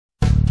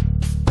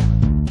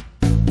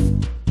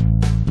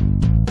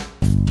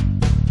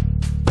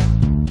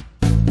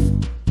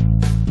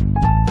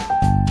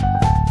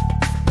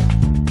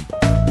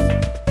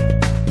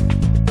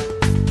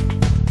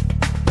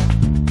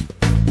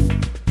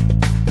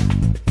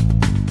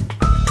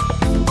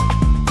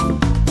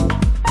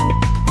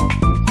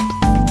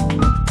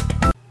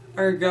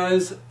Alright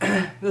guys,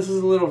 this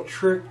is a little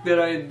trick that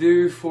I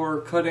do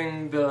for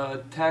cutting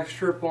the tack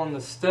strip on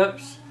the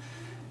steps.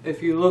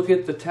 If you look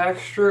at the tack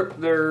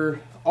strip,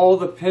 all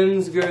the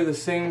pins go the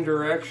same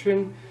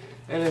direction,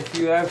 and if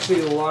you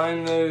actually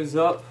line those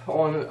up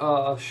on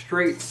a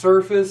straight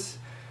surface,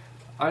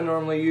 I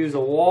normally use a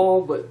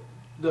wall, but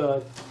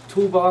the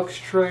toolbox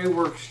tray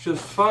works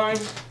just fine.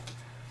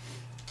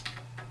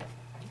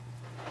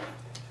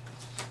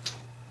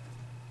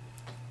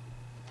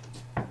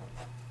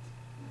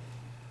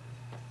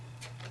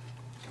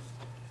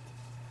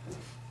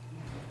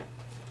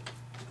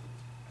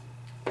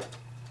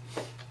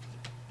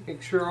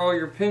 Make sure all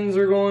your pins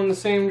are going the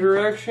same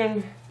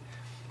direction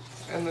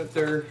and that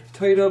they're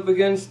tight up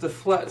against the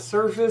flat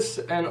surface,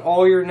 and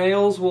all your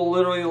nails will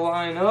literally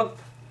line up.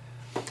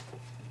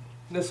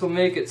 This will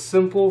make it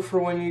simple for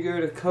when you go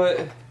to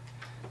cut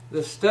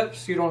the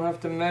steps. You don't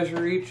have to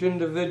measure each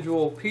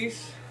individual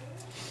piece.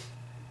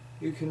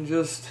 You can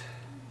just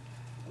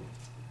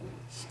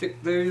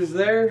stick those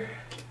there.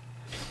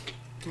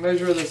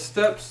 Measure the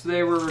steps.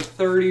 They were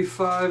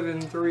 35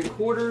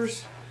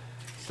 3/4.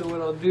 So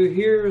what I'll do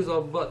here is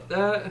I'll butt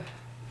that,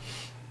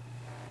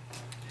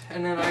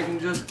 and then I can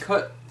just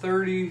cut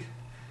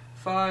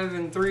 35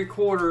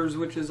 3/4,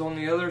 which is on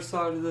the other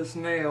side of this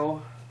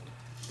nail.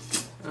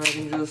 And I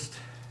can just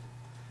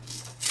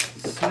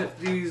snip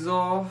these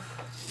off.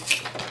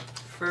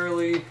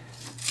 Fairly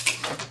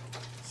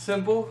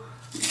simple.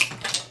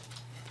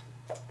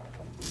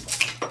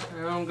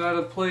 I don't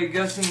gotta play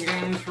guessing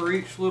games for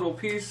each little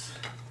piece.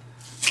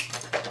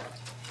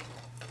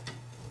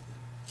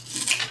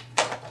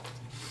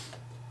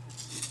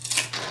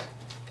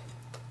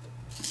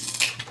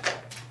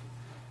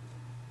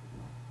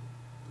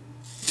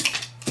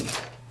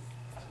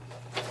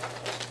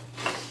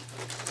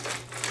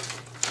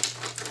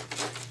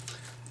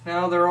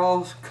 Now they're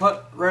all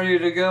cut, ready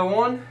to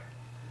go on.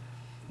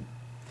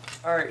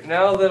 Alright,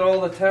 now that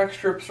all the tack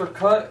strips are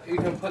cut, you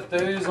can put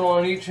those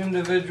on each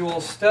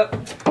individual step.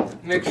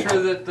 Make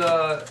sure that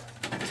the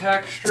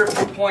tack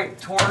strips point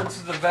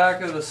towards the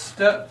back of the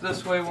step.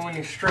 This way when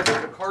you stretch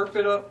the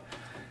carpet up,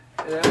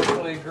 it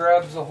actually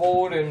grabs a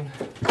hold and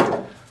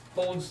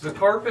holds the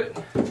carpet.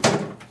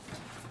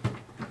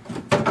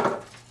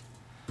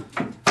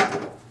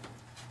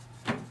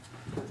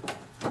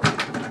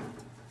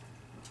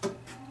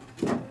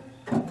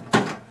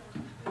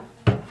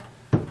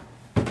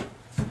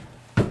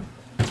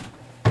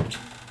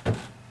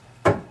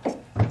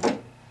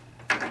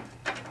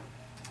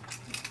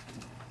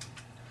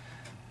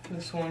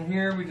 This one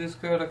here, we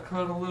just got to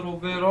cut a little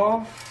bit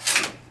off.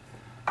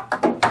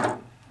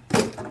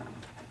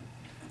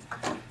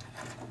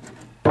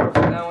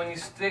 Now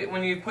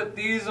when you put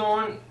these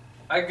on,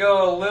 I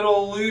go a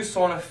little loose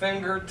on a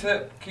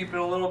fingertip, keep it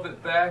a little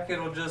bit back.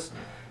 It'll just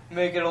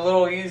make it a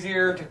little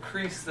easier to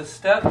crease the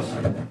steps.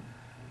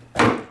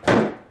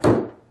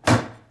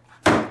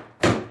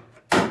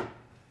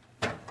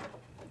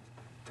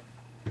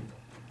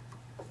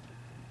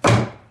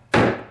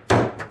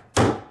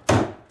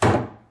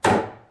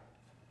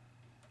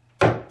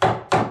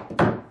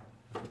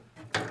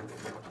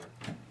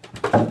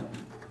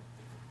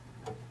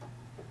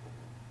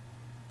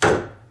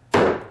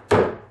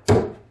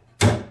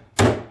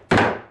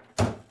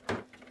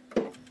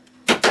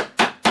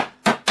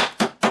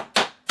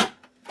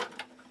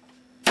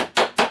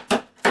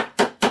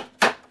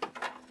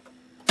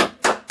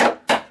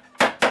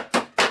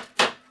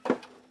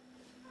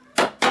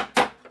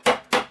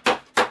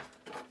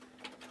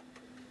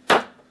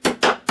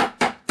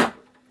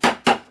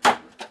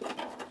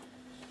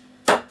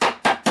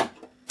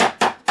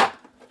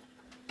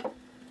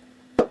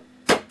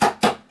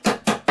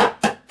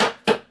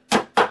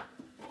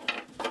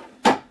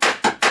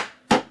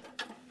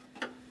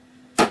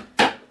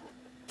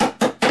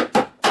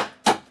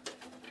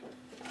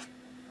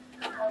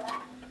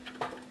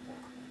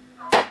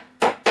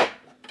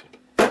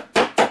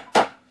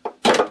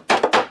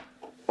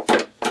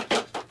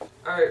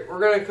 Alright, we're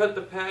going to cut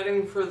the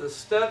padding for the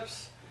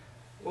steps.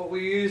 What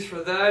we use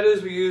for that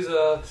is we use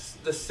the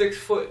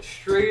 6-foot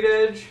straight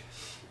edge.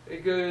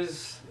 It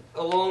goes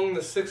along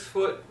the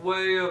 6-foot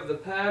way of the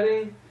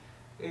padding,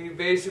 and you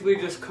basically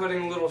just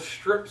cutting little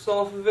strips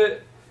off of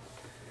it.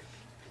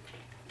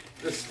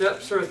 The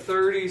steps are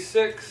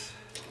 36,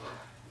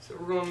 so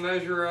we're going to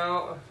measure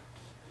out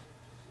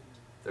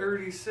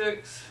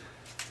 36.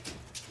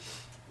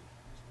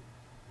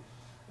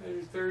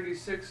 There's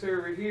 36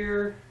 over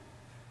here.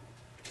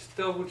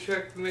 Double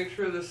check to make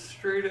sure the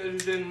straight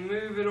edge didn't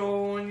move at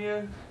all on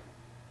you.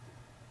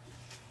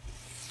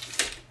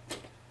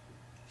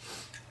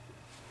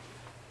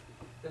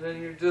 And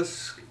then you're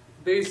just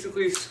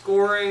basically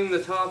scoring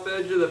the top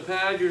edge of the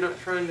pad. You're not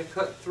trying to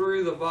cut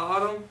through the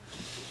bottom.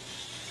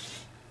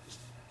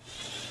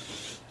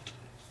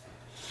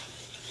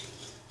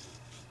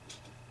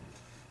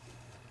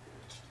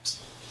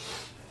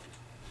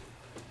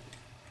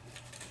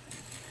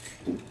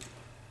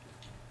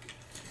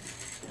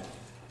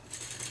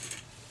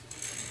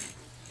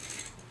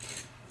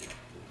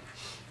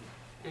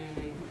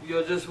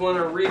 You'll just want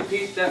to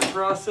repeat that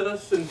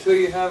process until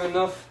you have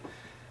enough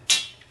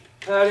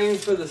padding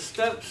for the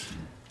steps.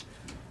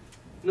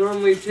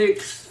 Normally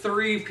takes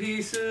 3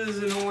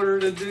 pieces in order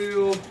to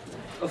do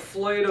a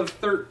flight of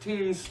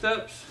 13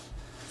 steps.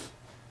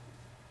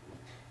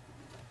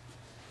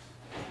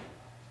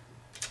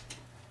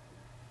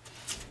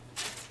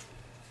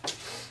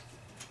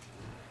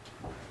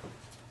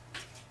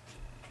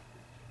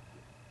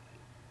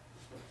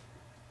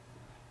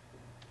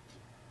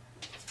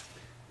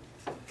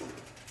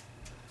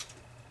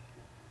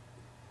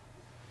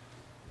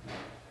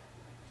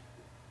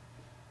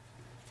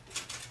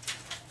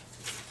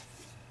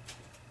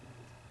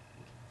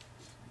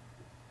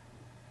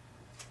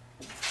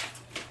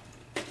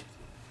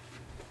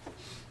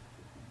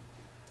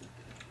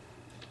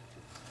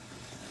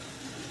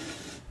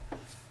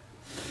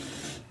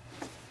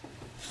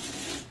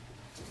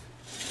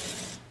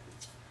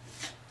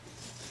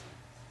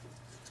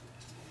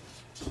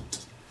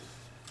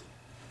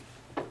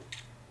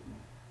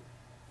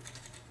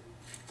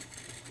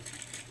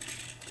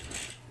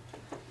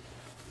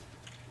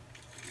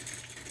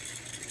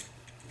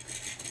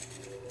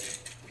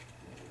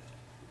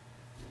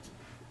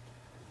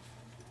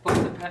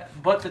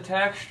 Butt the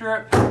tack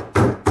strip,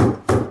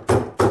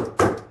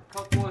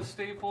 couple of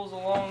staples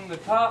along the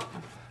top.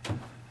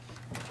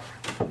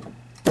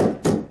 You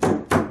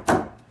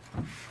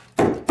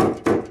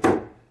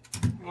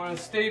want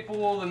to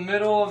staple the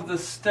middle of the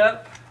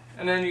step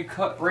and then you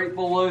cut right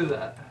below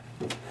that.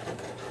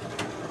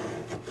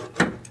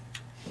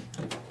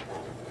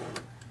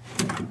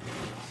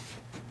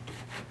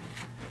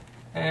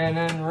 And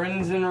then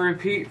rinse and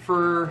repeat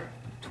for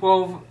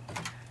 12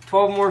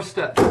 more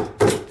steps.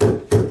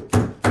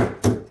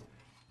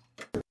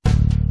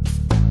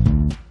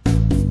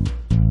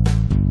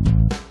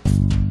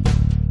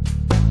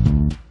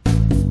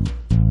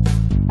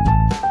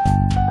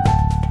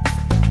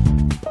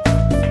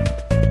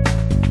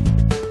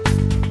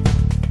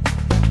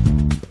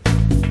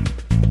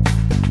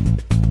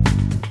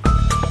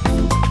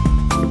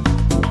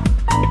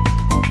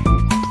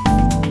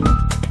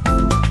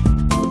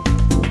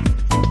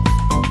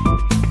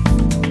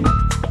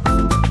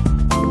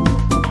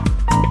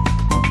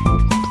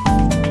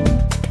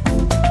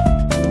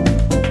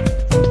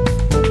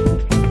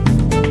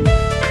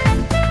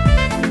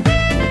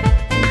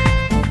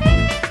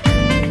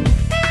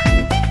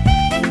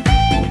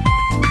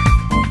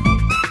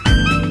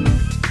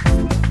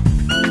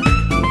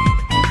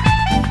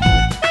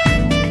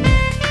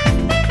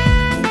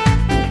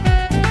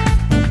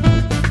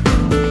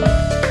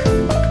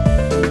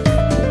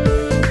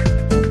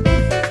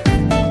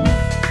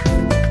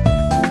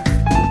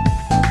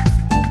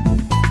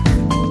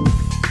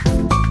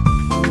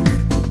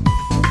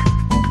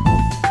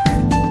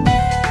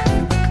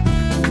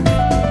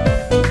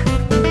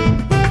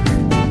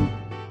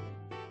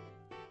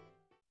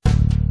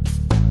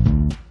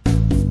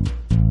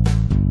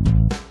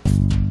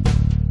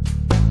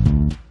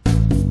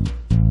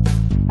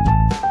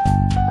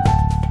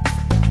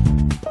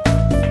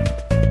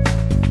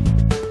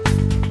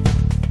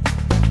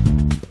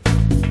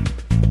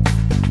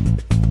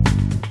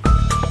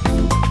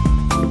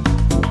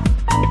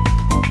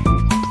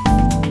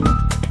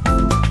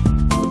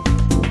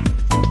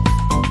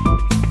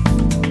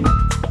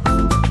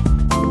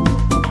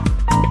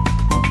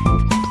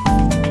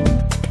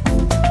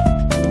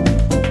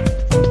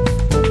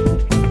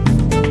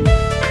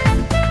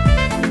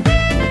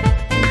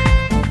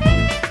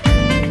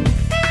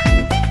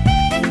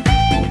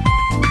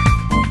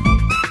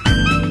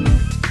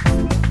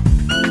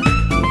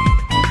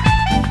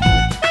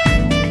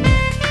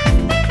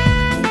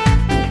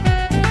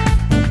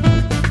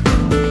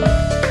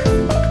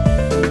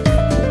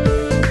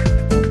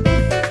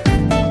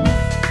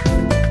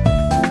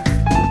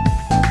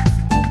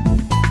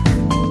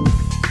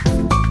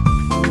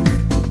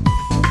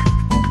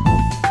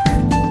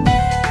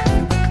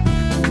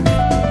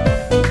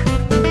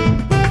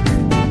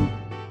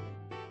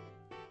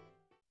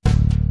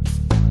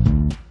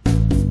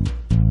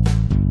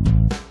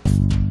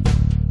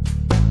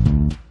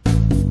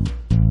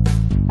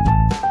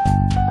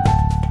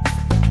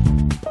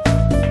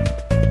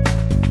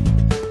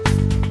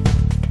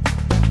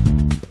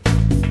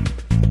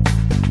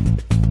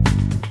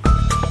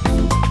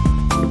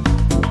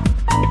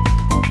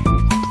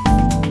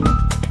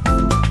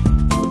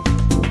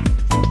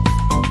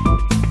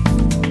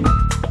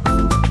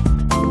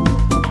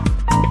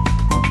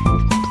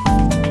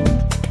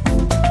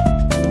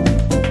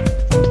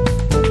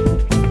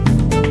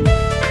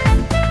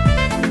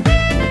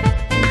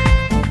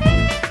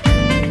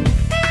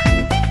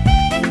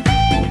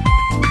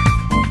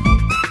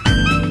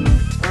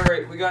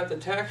 got the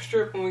tack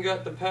strip and we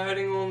got the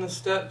padding on the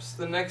steps.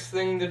 The next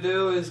thing to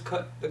do is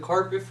cut the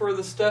carpet for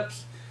the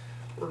steps.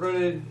 We're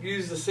going to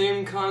use the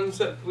same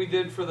concept we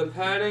did for the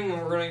padding,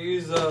 and we're going to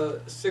use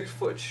a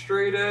 6-foot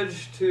straight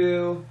edge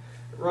to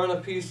run a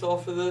piece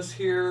off of this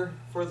here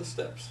for the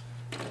steps.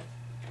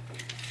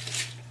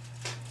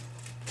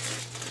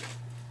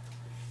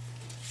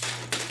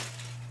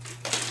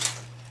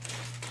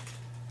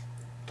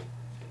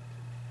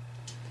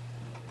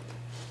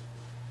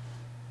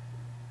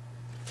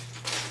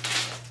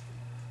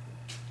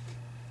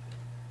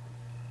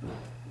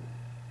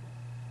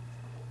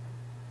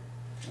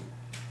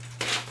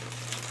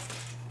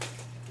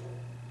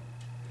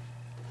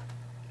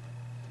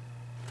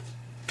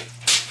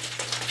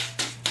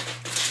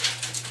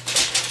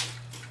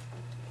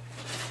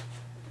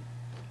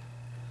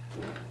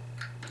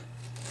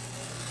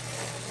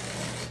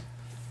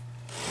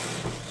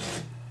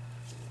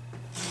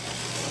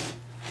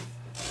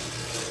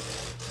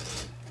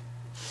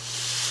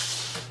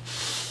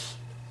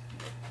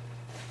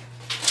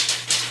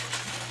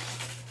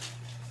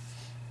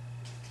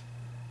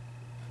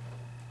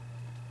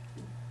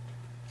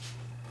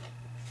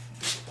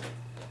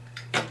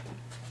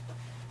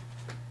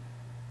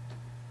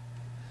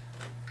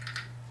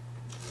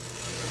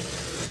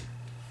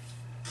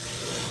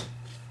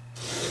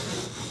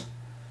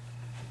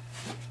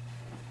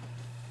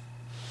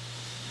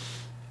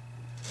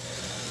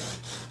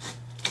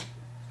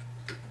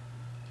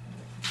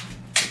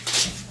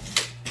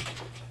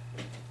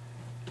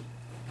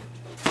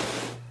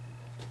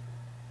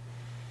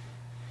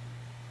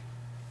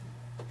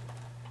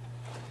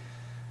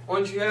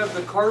 once you have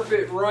the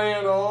carpet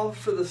running off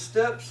for the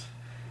steps,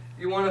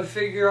 you want to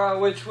figure out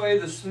which way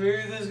the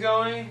smooth is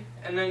going,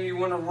 and then you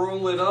want to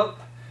roll it up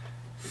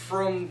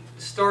from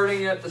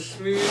starting at the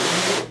smooth,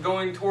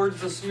 going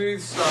towards the smooth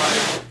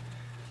side.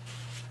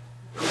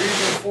 The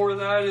reason for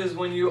that is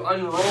when you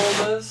unroll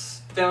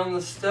this down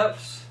the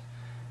steps,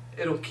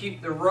 it'll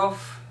keep the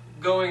rough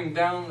going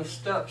down the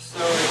steps,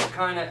 so it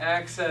kind of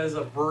acts as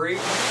a brake.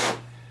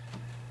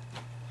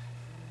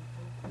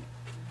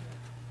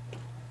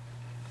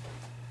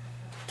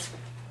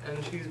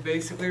 And she's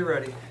basically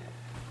ready.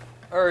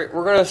 Alright,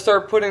 we're going to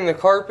start putting the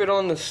carpet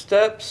on the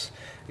steps.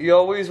 You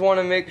always want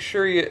to make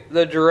sure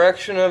the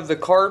direction of the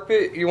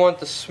carpet, you want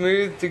the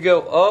smooth to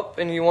go up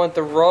and you want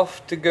the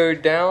rough to go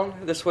down.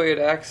 This way it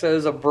acts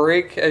as a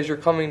brake as you're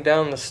coming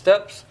down the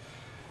steps.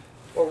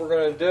 What we're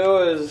going to do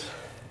is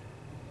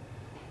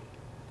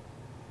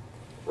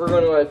we're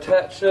going to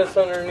attach this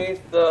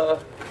underneath the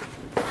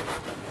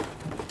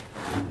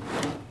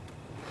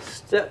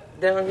step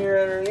down here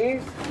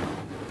underneath.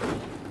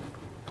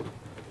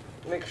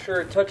 Make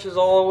sure it touches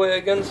all the way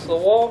against the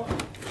wall.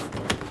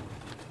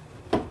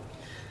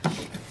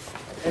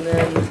 And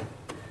then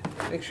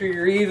make sure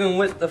you're even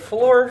with the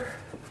floor.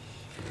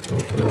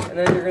 And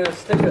then you're going to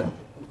stick a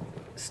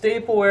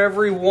staple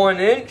every 1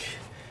 inch.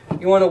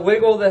 You want to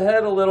wiggle the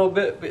head a little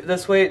bit, but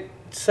this way it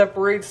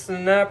separates the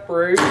nap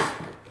race.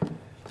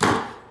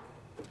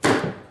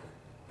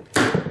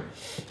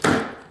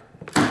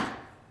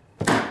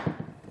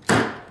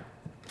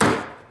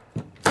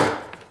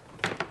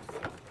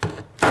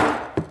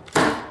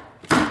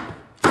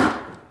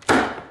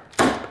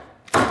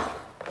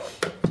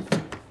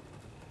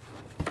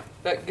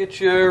 That gets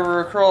you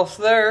over across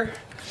there.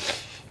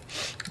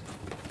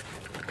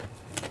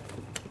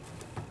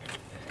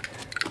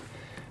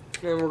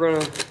 Then we're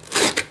going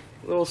to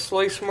little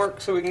slice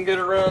mark so we can get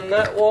around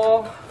that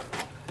wall.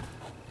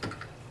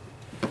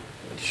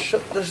 Let's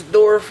shut this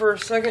door for a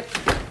second.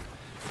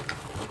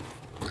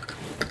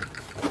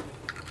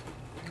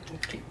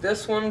 Keep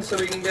this one so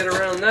we can get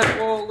around that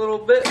wall a little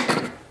bit.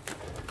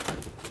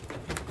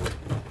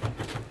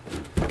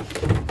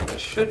 It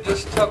should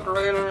just tuck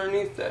right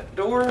underneath that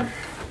door.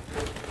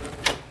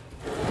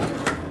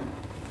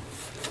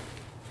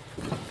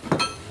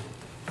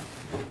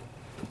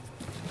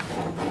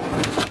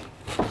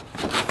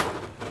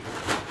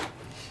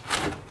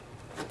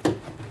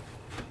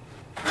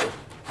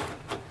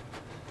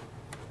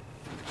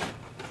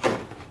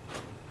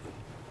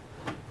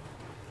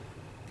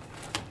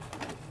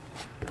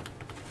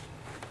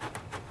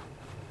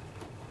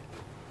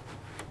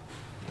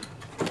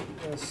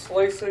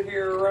 Slice it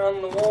here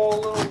around the wall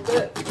a little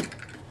bit,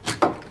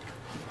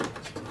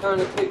 kind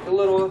of take a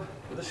little of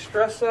the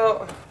stress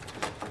out.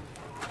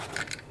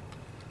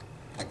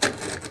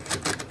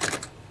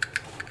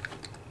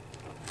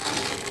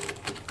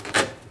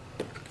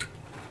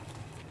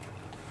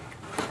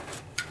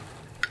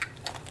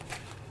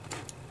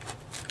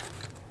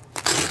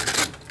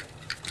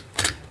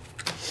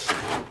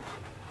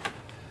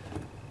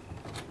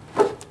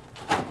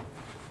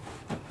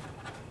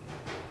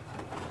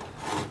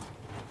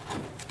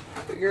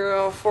 Figure out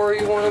how far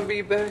you want to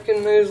be back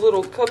in those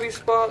little cubby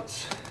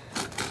spots.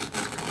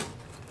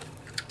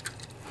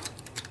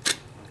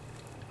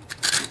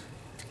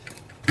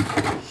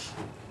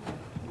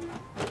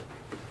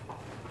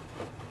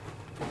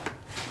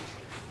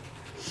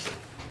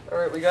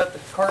 Alright, we got the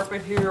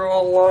carpet here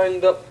all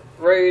lined up,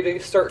 ready to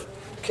start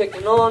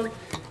kicking on.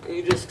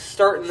 You just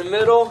start in the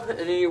middle and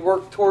then you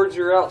work towards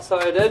your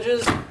outside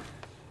edges.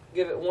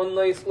 Give it one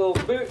nice little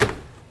boot.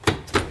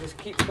 Just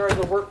keep trying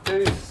to work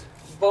those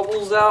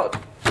bubbles out,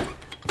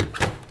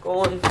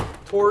 going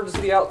towards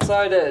the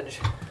outside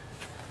edge.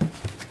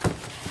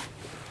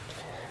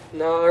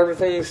 Now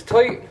everything's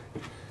tight.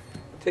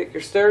 Take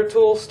your stair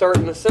tool, start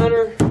in the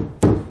center,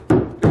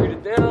 boot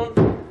it down.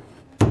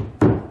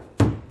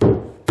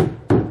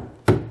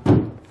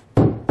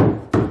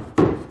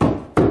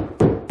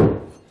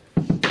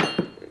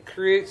 It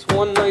creates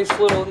one nice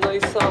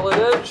solid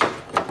edge.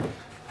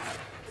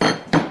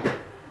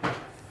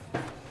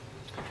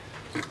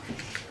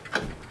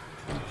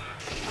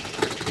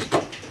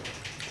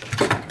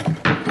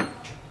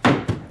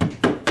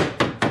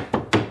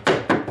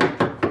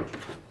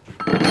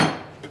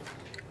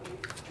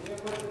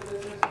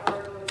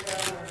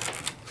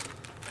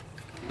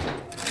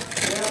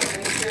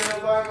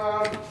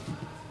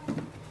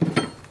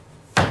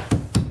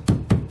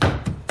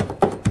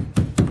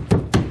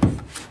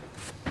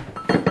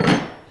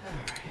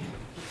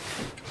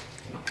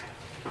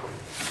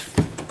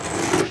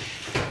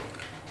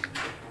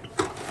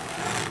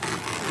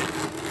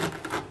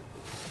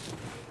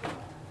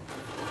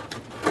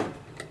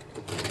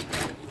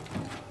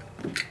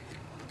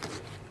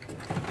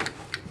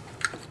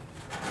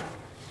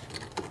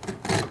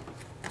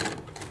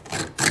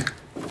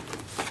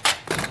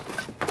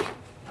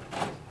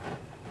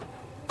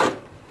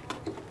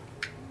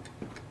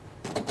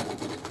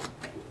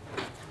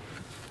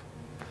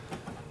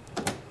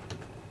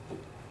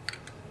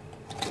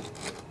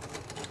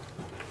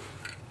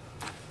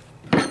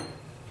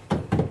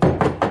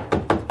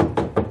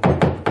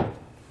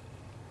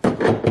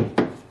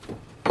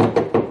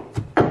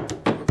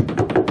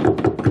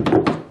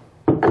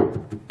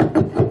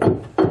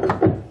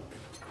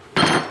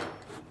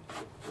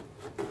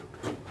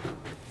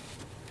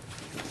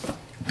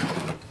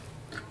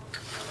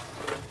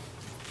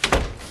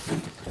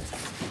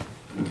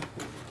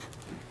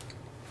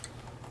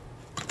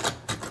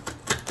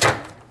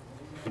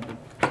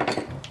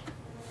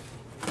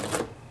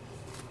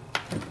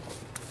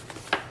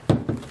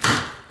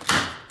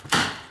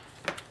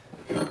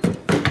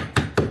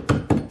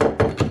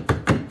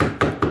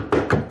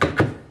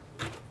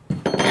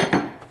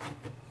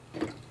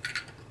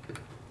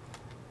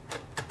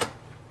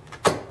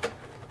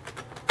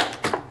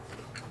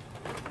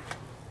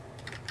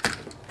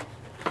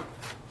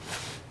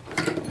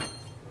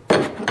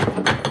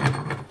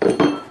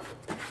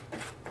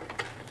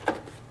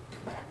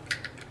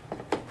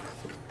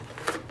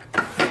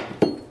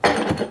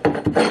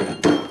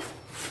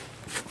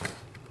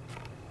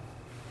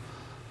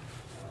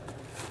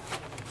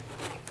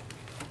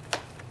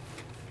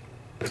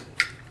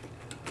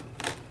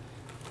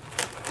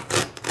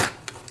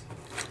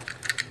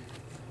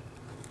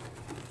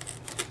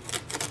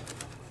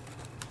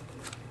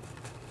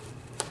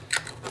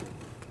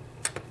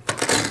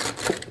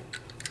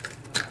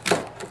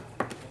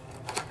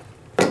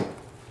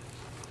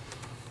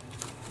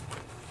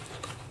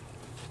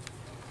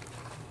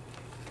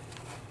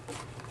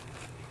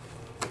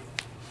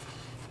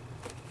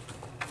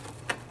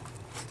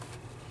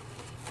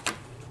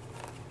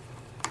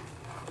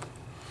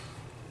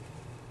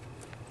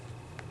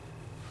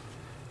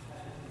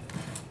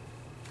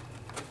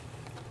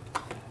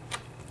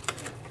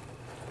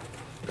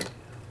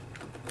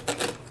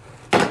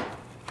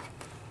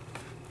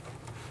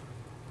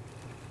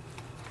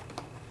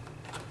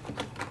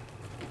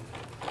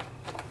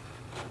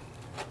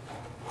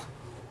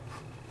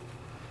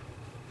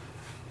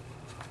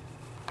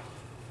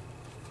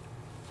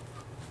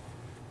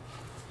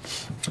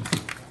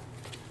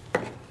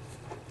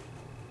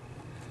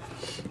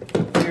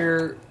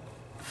 you're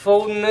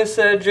folding this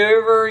edge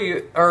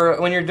over,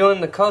 or when you're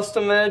doing the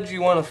custom edge,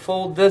 you want to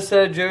fold this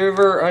edge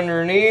over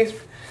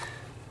underneath.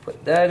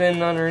 Put that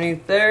in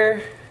underneath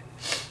there,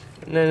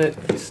 and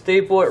then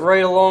staple it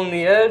right along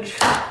the edge.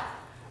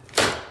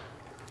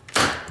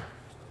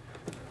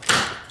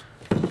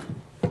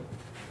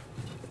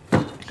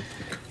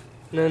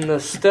 And then the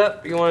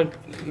step, you want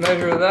to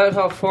measure that,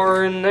 how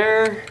far in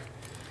there.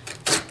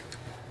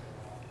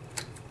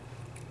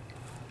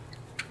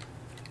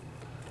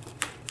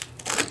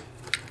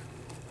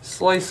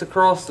 Slice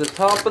across the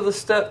top of the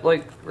step,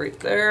 like right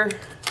there,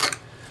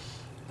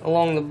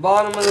 along the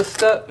bottom of the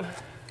step.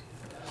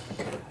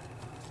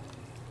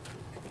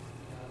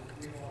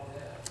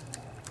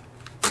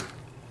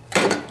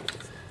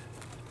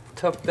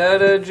 Tuck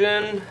that edge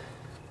in.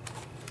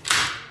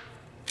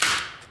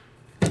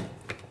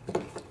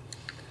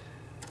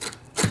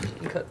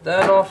 Cut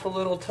that off a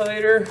little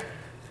tighter.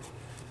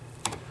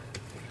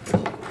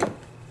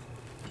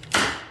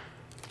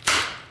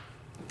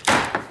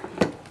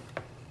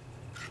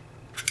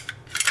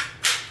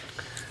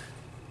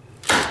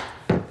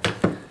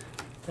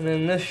 And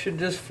then this should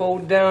just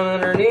fold down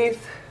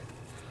underneath.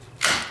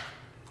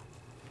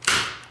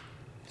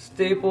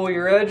 Staple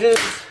your edges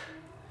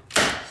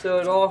so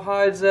it all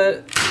hides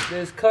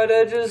those cut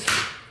edges.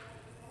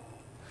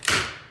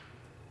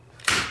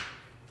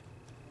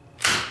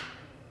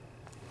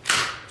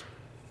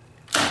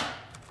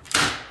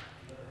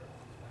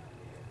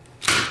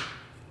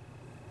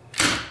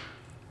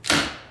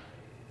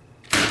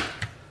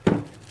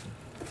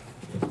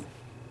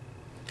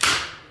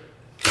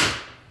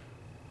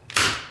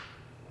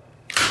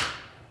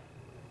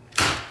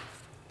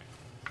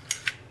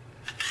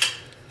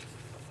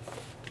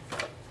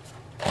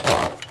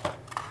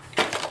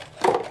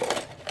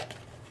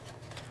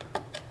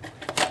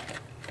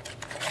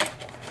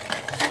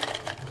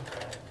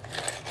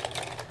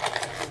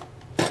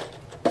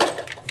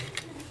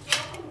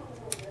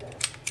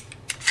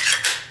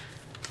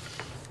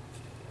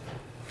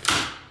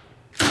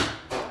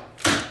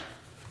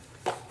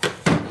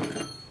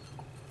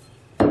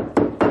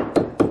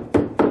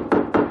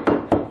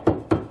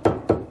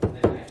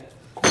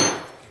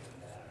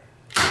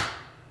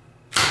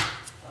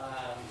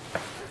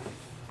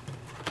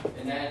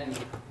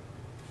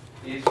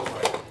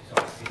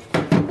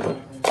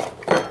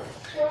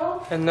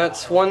 And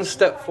that's one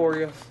step for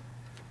you.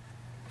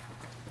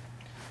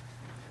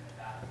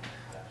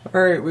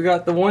 Alright, we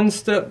got the one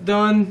step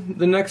done.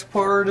 The next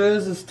part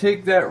is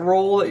take that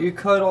roll that you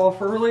cut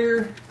off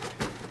earlier.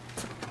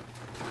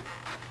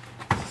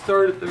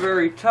 Start at the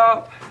very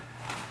top.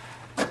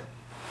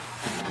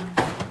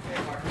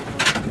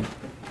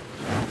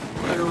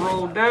 Let it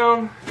roll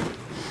down.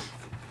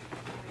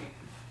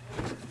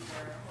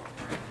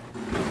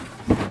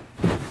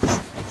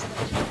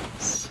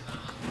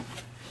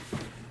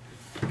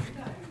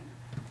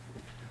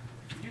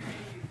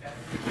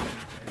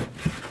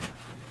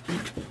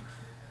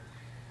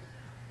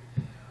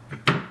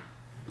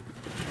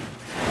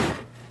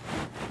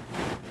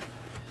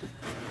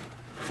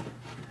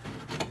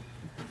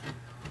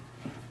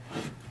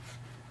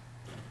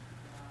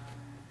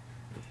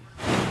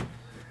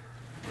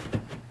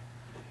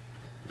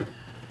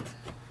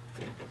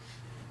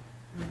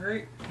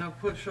 Alright, now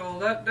push all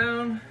that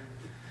down,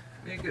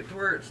 make it to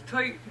where it's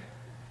tight.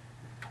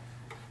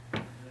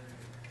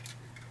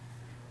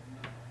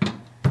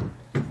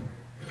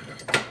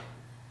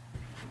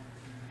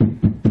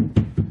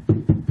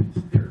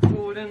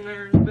 Pull it in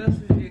there as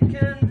best as you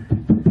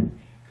can.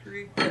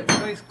 Create that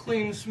nice,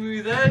 clean,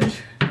 smooth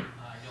edge.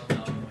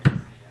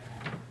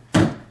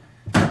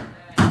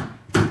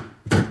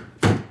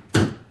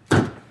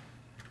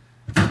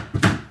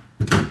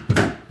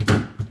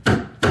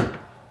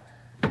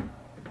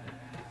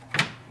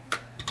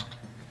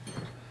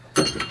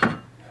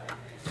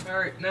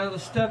 Alright, now the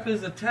step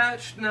is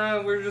attached.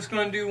 Now we're just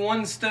going to do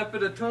one step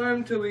at a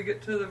time till we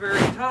get to the very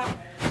top.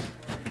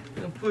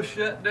 And push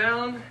that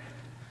down.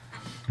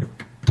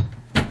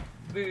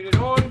 Boot it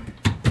on.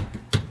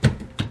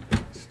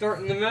 Start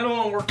in the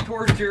middle and work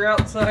towards your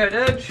outside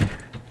edge.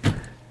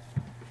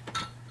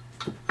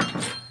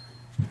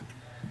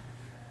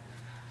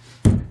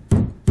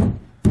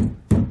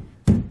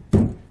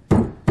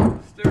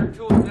 Start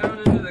tool down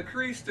into the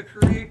crease to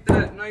create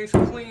that nice,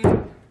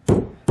 clean,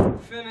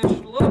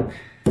 finished look.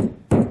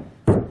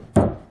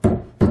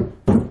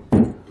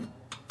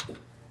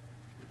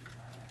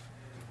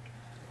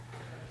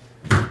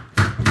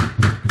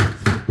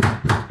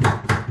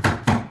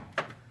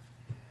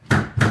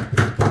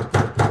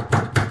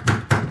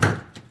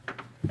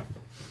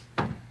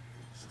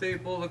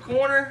 Staple the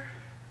corner.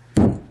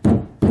 Then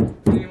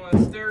you want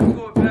to stair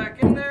tool it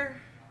back in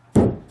there.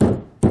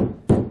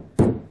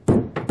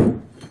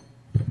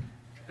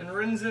 And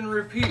rinse and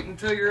repeat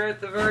until you're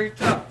at the very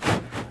top.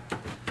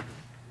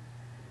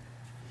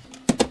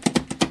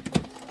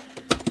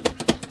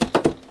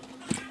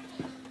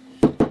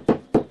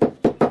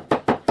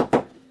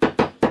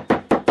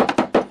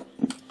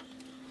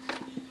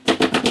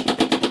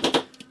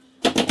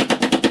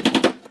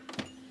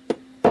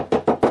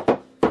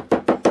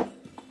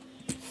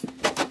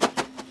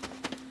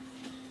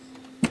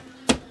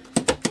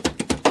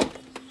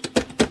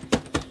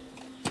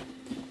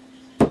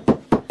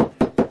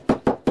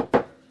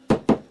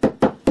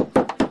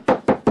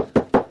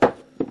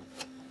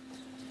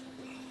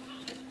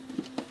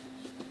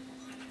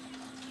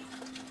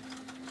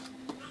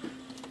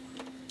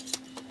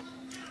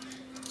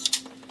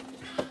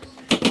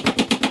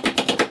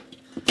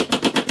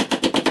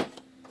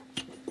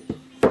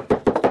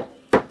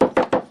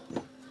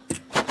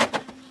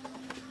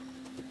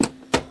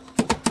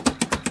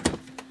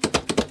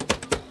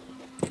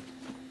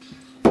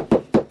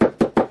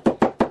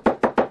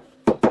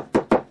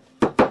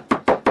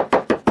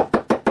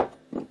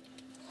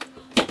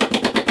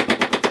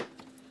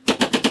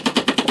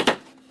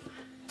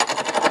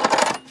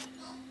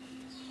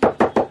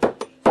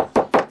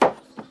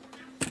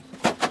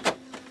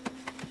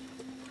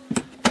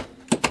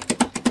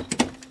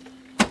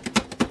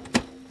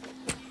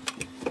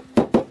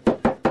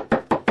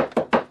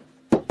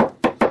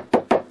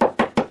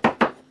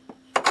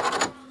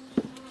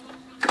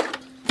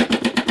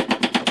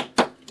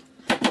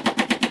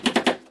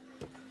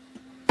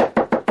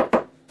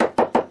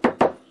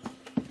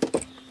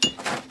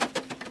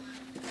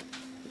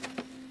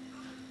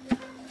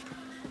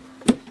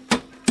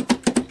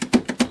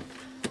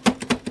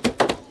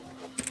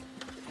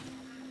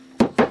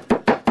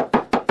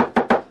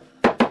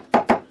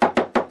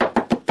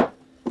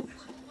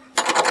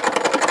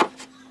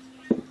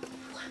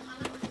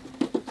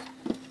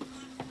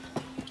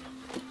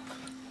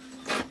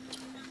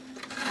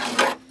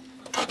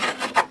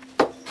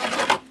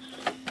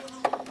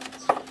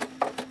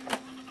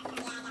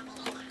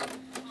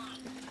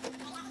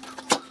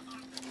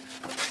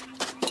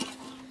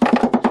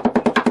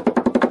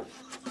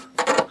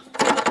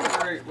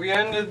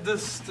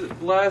 this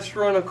last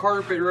run of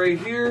carpet right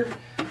here,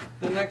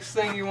 the next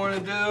thing you want to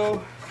do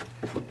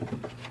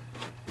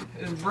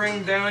is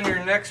bring down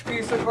your next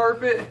piece of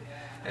carpet,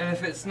 and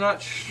if it's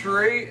not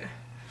straight,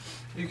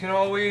 you can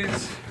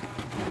always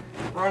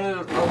run it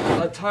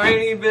a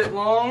tiny bit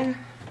long,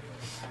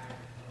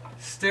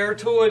 stair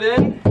tool it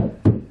in,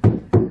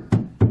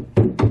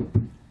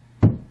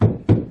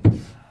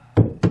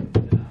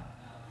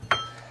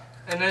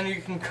 and then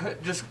you can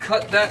just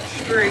cut that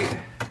straight.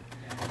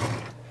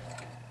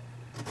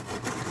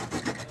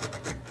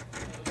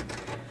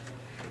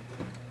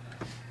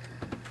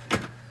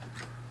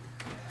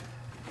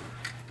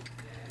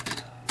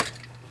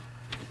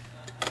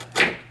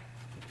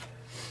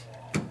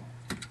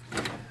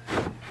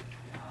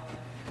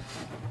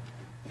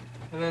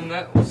 And then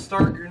that will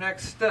start your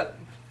next step.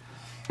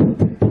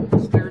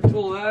 Stair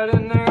tool that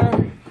in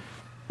there.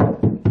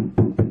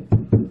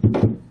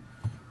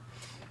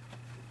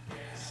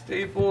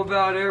 Staple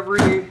about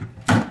every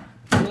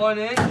 1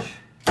 inch.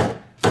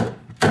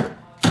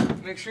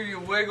 Make sure you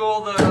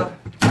wiggle the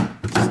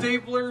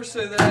stapler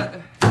so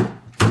that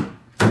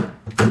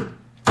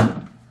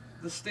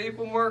the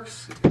staple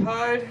marks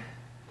hide.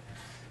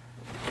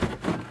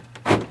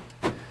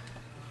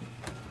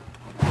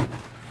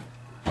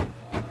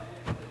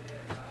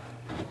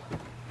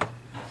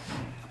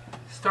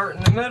 Start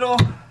in the middle,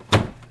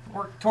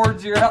 work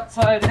towards your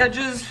outside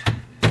edges.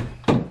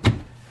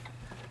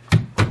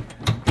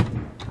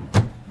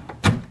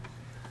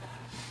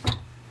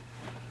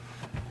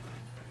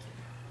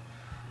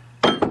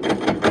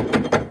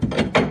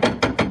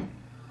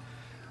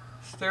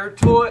 Stair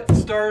tool it,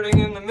 starting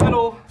in the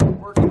middle,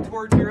 working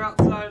towards your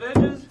outside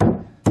edges.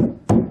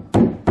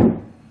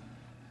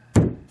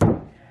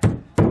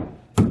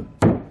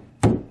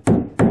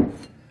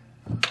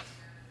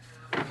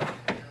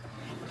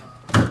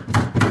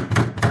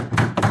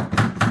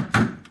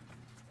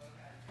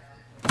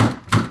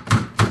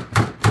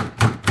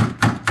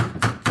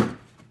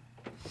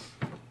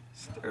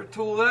 Stair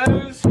tool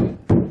those,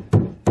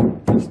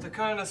 just to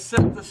kind of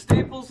set the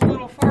staples a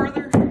little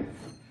farther.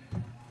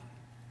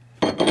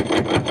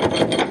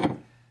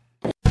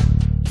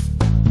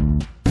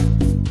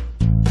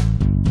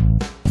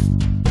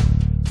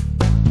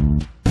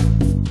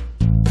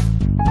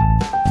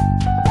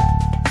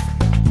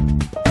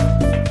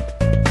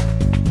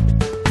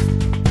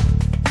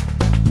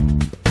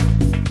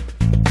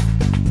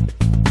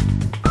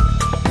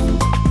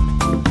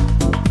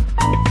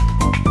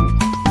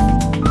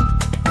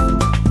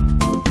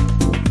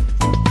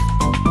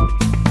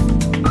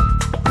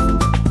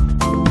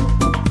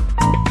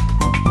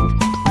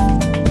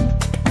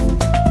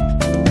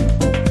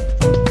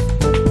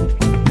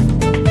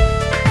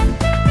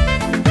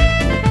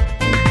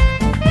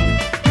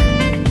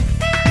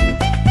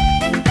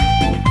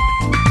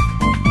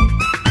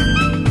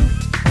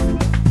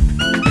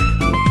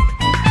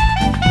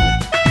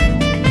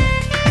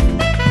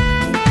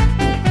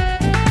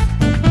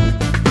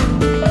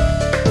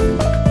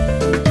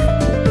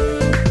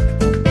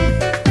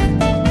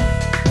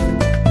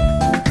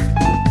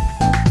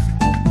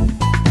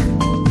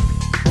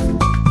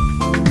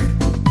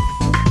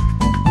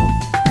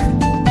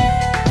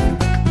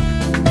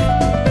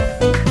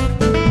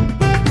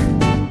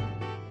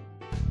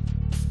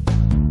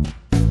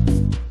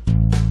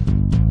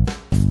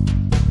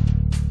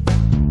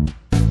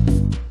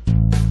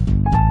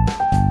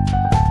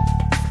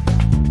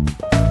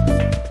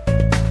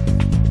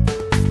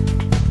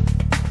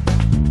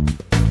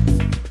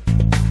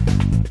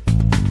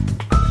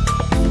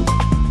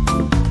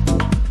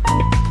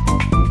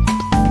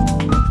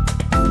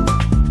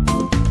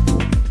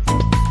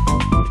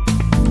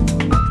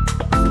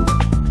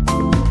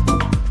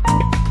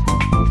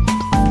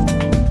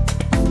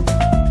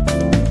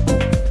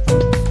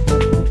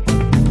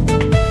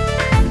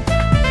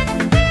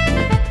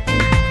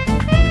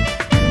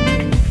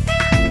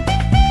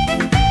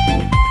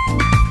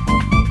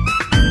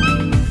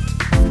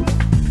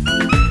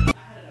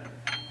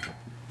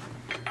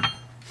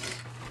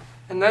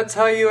 And that's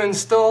how you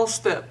install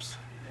steps.